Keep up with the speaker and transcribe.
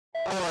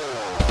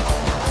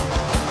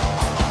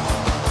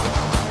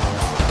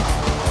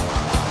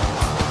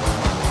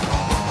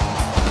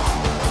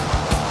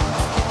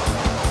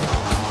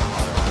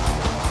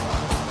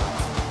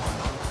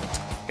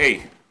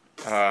Hey,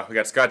 we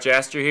got Scott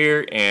Jaster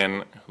here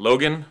and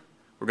Logan.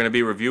 We're going to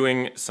be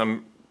reviewing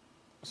some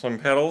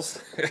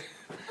pedals,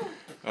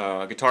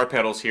 guitar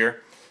pedals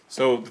here.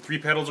 So the three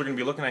pedals we're going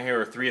to be looking at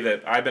here are three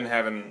that I've been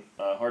having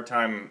a hard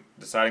time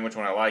deciding which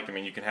one I like. I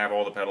mean, you can have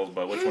all the pedals,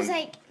 but which one? I was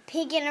like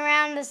peeking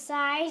around the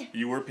side.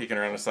 You were peeking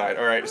around the side.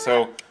 All right,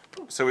 so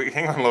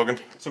hang on, Logan.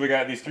 So we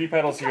got these three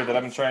pedals here that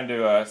I've been trying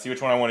to see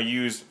which one I want to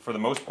use for the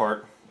most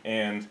part,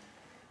 and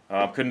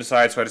couldn't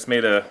decide, so I just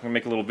made I'm gonna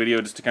make a little video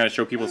just to kind of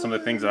show people some of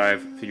the things that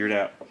I've figured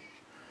out.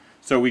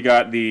 So we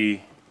got the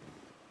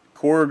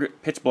Korg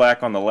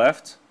Pitchblack on the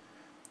left.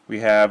 We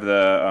have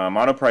the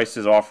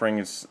Monoprice offering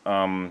is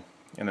in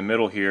the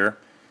middle here,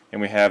 and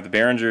we have the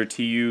Behringer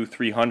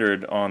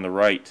TU300 on the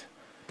right.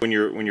 When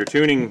you're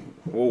tuning,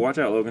 whoa, watch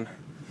out, Logan.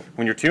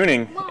 When you're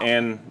tuning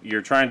and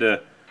you're trying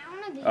to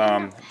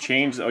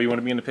change, oh, you want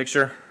to be in the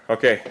picture?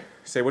 Okay,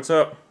 say what's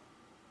up.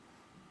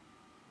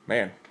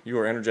 Man, you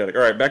are energetic.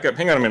 All right, back up.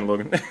 Hang on a minute,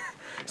 Logan.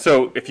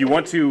 So if you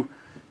want to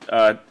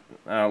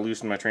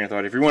loosen my train of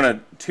thought, if you want to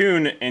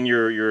tune and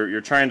you're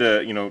trying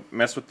to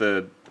mess with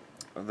the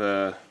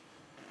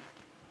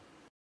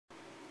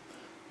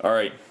all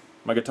right,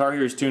 my guitar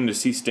here is tuned to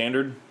C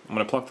standard. I'm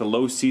going to pluck the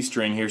low C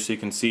string here so you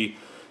can see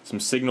some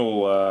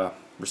signal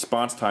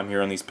response time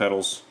here on these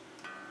pedals.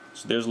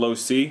 So there's low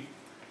C. I'm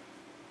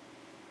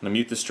going to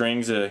mute the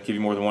strings to give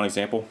you more than one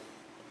example.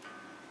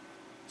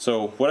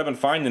 So what I've been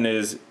finding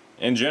is,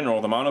 in general,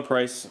 the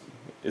Monoprice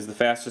is the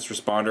fastest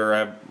responder. I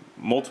have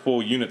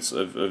multiple units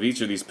of each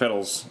of these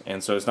pedals,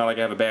 and so it's not like I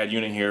have a bad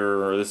unit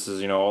here, or this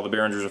is, all the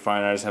Behringers are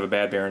fine, I just have a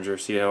bad Behringer.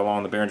 See how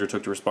long the Behringer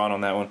took to respond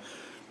on that one.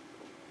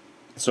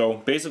 So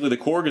basically the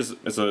Korg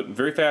is a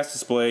very fast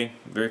display,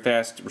 very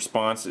fast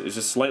response. It's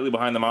just slightly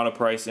behind the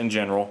Monoprice in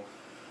general.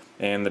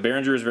 And the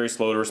Behringer is very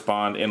slow to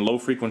respond in low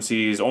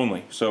frequencies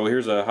only. So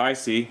here's a high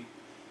C,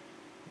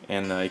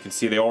 and you can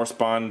see they all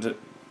respond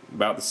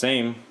about the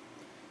same.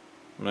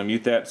 I'm going to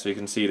mute that so you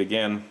can see it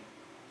again.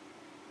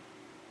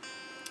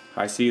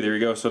 High C, there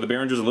you go. So the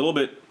Behringer's a little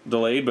bit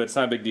delayed, but it's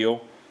not a big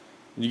deal.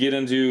 You get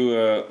into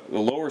the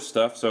lower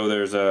stuff, so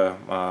there's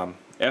a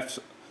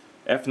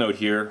F note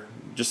here,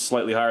 just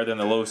slightly higher than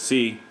the low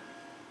C.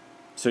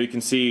 So you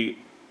can see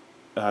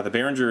the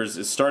Behringer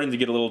is starting to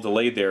get a little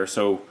delayed there.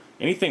 So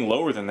anything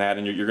lower than that,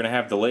 and you're going to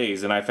have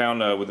delays. And I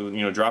found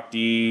with drop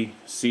D,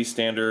 C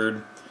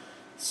standard,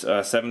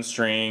 7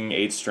 string,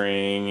 8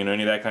 string,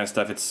 any of that kind of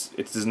stuff,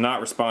 it does not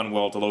respond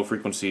well to low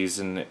frequencies,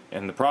 and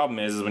the problem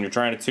is when you're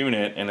trying to tune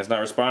it and it's not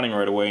responding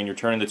right away, and you're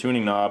turning the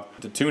tuning knob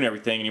to tune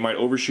everything, and you might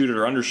overshoot it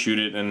or undershoot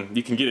it, and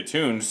you can get it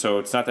tuned, so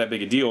it's not that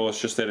big a deal.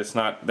 It's just that it's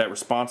not that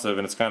responsive,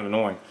 and it's kind of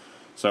annoying.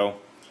 So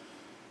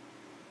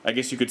I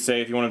guess you could say,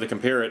 if you wanted to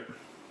compare it,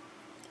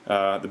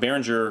 the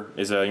Behringer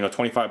is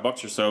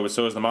 $25 or so, but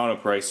so is the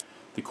Monoprice.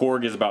 The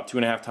Korg is about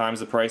 2.5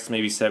 times the price,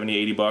 maybe 70,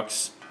 80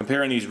 bucks.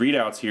 Comparing these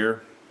readouts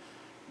here,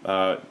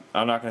 I'm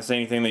not going to say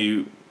anything that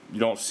you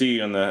don't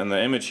see in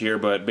the image here,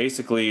 but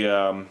basically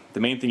the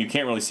main thing you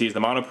can't really see is the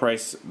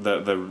Monoprice.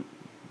 The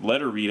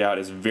letter readout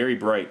is very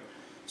bright,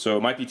 so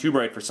it might be too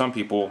bright for some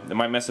people. It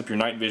might mess up your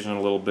night vision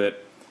a little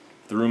bit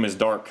if the room is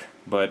dark,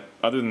 but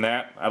other than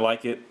that, I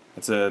like it.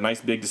 It's a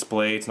nice big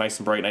display. It's nice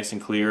and bright, nice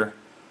and clear.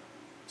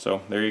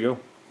 So there you go.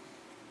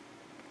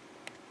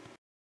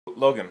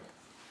 Logan,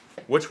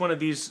 which one of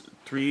these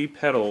three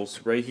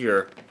pedals right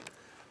here,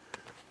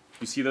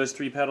 you see those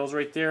three pedals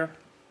right there?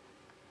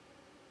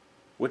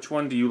 Which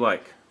one do you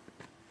like?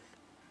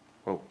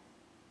 Whoa.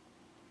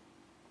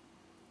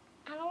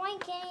 I don't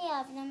like any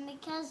of them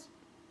because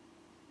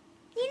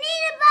you need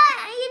to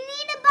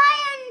buy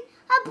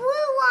a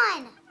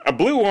blue one. A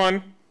blue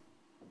one?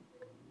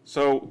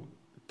 So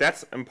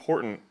that's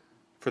important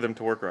for them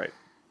to work right.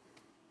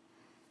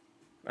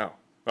 Oh,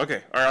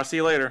 okay. All right, I'll see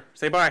you later.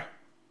 Say bye.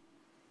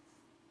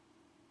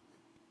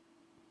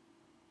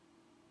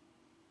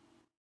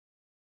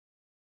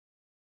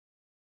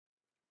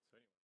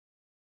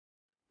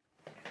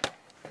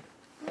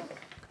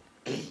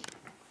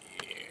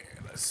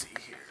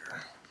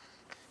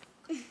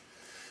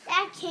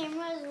 That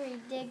camera is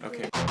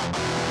ridiculous.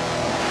 Okay.